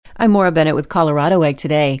I'm Maura Bennett with Colorado Ag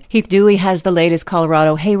Today. Heath Dewey has the latest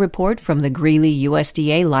Colorado hay report from the Greeley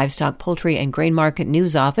USDA Livestock, Poultry, and Grain Market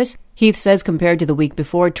News Office. Heath says compared to the week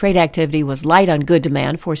before, trade activity was light on good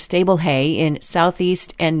demand for stable hay in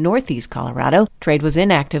southeast and northeast Colorado. Trade was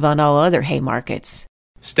inactive on all other hay markets.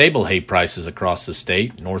 Stable hay prices across the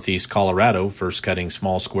state. Northeast Colorado, first cutting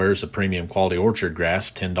small squares of premium quality orchard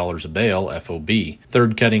grass, $10 a bale, FOB.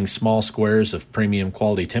 Third cutting small squares of premium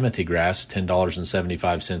quality Timothy grass,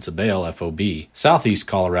 $10.75 a bale, FOB. Southeast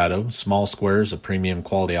Colorado, small squares of premium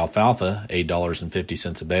quality alfalfa,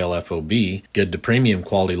 $8.50 a bale, FOB. Good to premium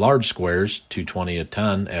quality large squares, $2.20 a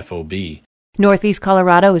ton, FOB. Northeast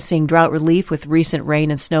Colorado is seeing drought relief with recent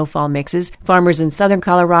rain and snowfall mixes. Farmers in southern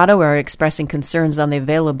Colorado are expressing concerns on the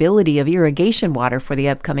availability of irrigation water for the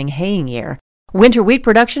upcoming haying year. Winter wheat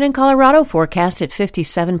production in Colorado forecast at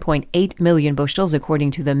 57.8 million bushels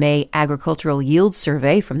according to the May Agricultural Yield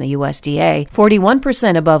Survey from the USDA,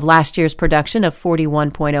 41% above last year's production of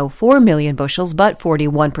 41.04 million bushels, but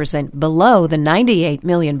 41% below the 98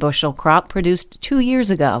 million bushel crop produced 2 years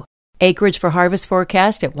ago. Acreage for harvest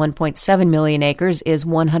forecast at 1.7 million acres is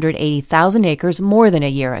 180,000 acres more than a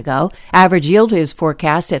year ago. Average yield is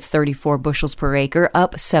forecast at 34 bushels per acre,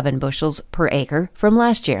 up 7 bushels per acre from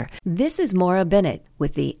last year. This is Maura Bennett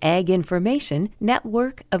with the Ag Information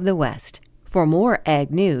Network of the West. For more ag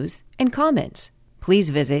news and comments, please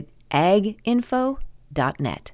visit aginfo.net.